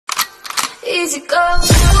easy go.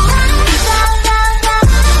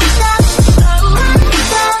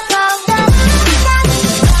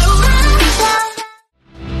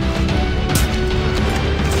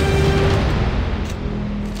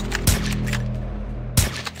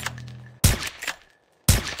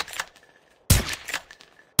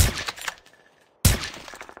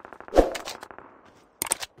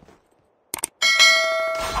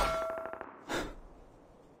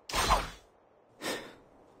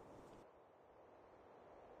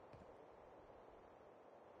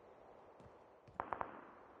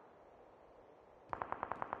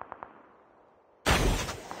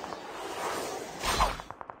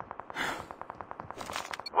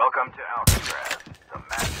 Welcome to Alcatraz. The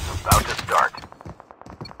match is about to start.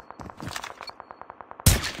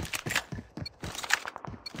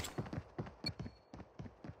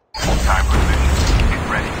 Time for mission. Get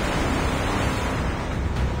ready.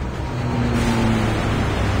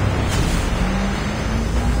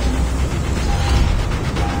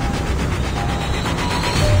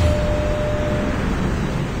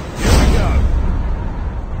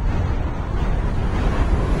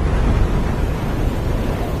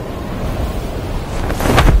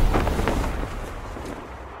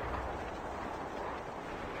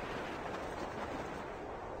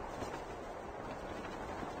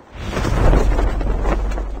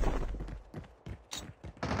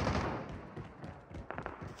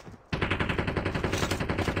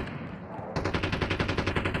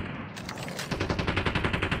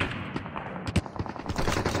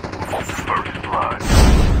 First blood.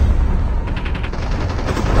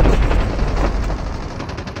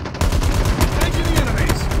 Engaging the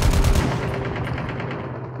enemies.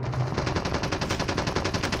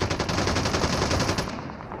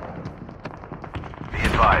 Be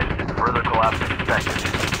advised, further collapse expected.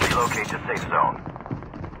 Relocate to safe zone.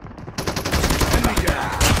 Enemy down.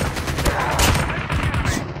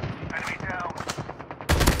 Enemy down.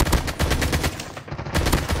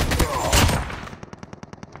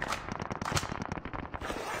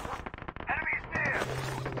 Enemies near.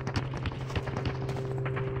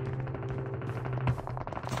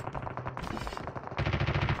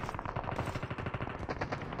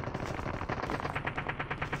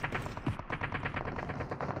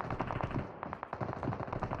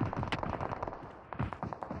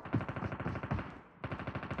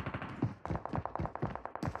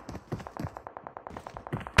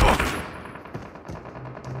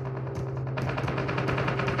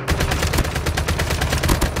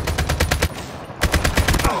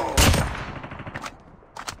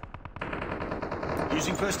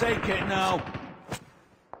 Using first aid kit now.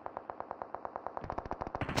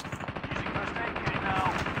 Using first aid kit now.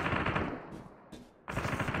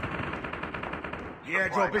 The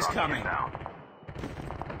airdrop is coming. Now.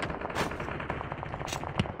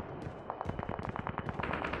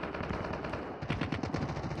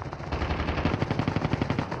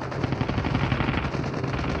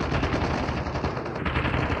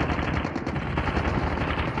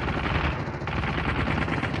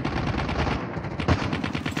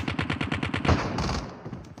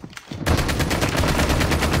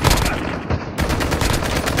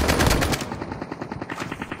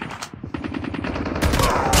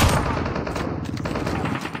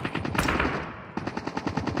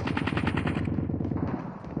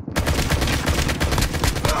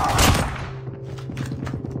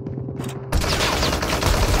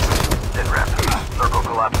 Circle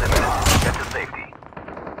collapse imminent. Get to safety.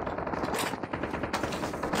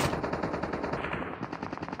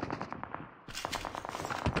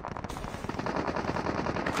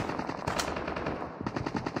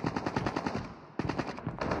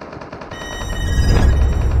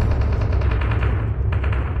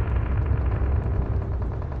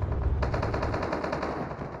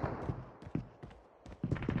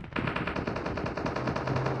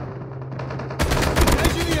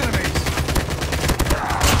 Engaging the enemies.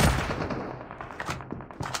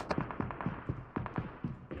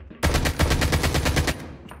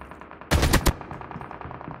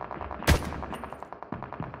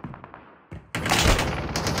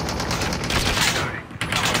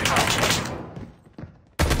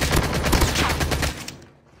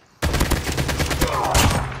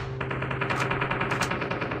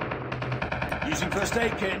 Using first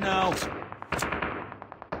aid kit now.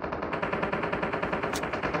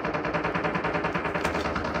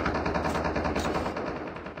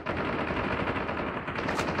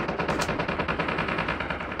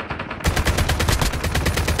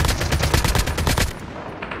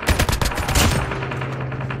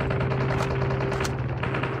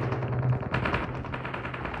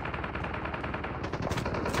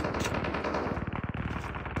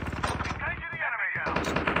 Engaging the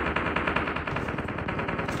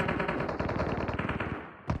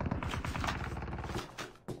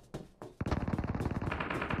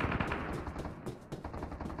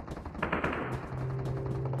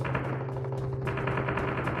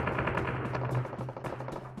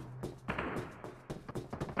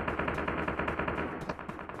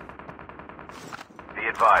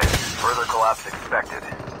advised, further collapse expected.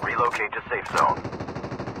 Relocate to safe zone.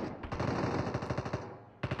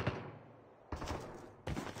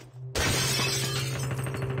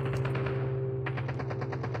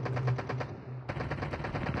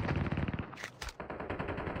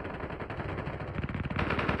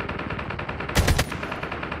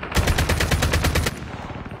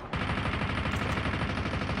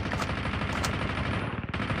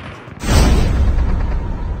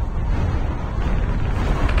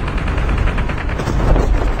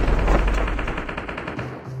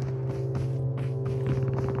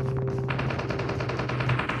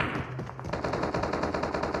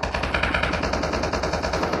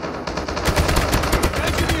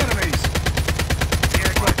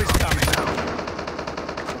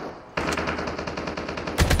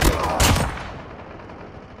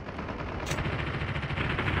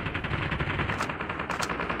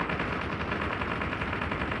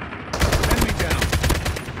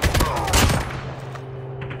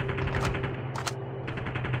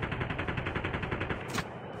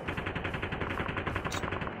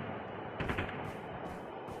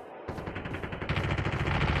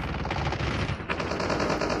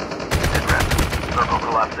 Circle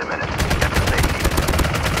collapse imminent. Get to safety.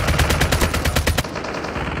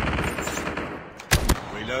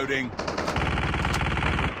 Reloading.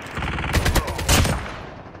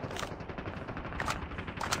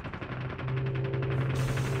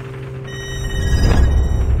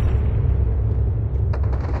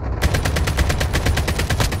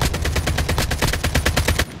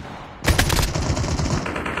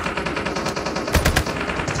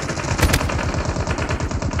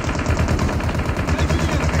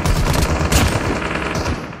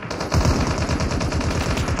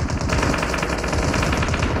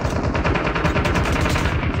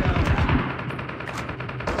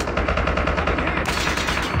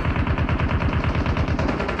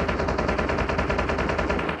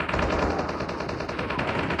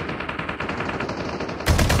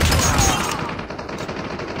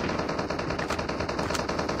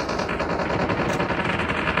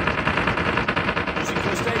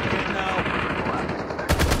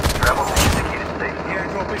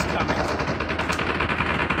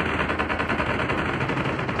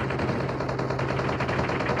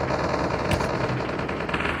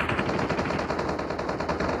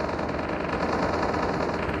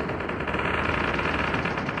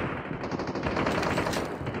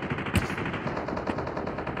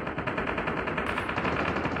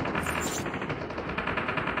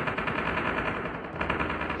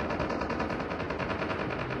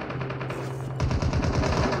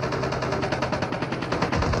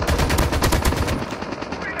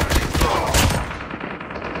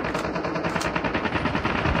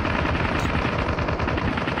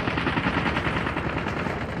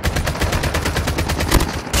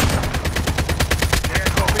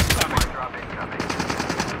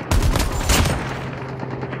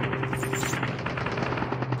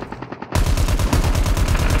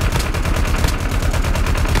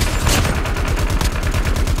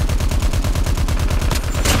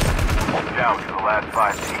 Down to the last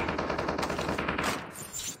 5 teams.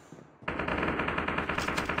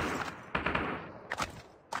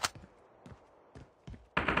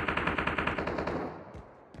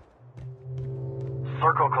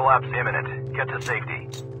 Circle collapse imminent. Get to safety.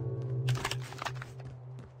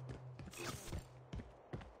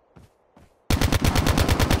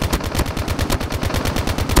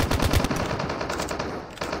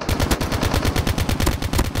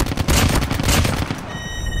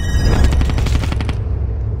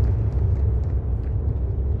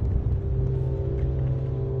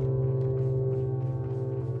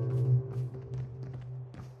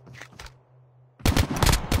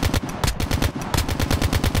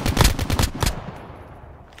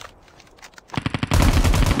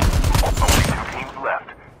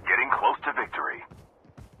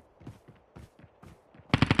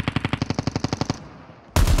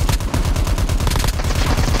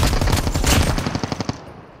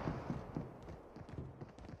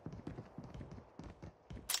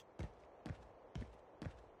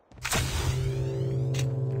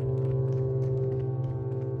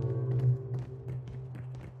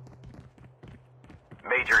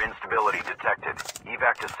 Major instability detected.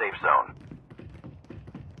 Evac to safe zone.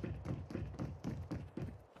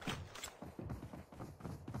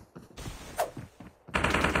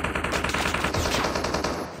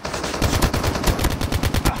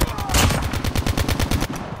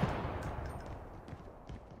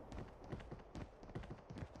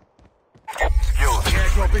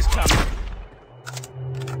 Airdrop is coming.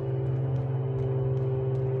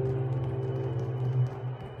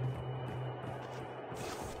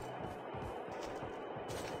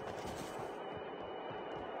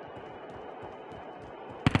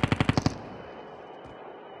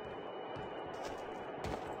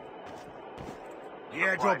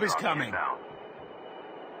 airdrop is coming. Now.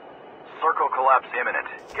 Circle collapse imminent.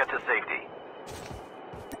 Get to safety.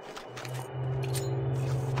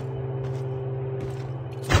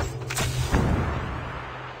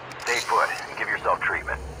 Stay put and give yourself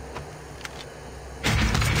treatment.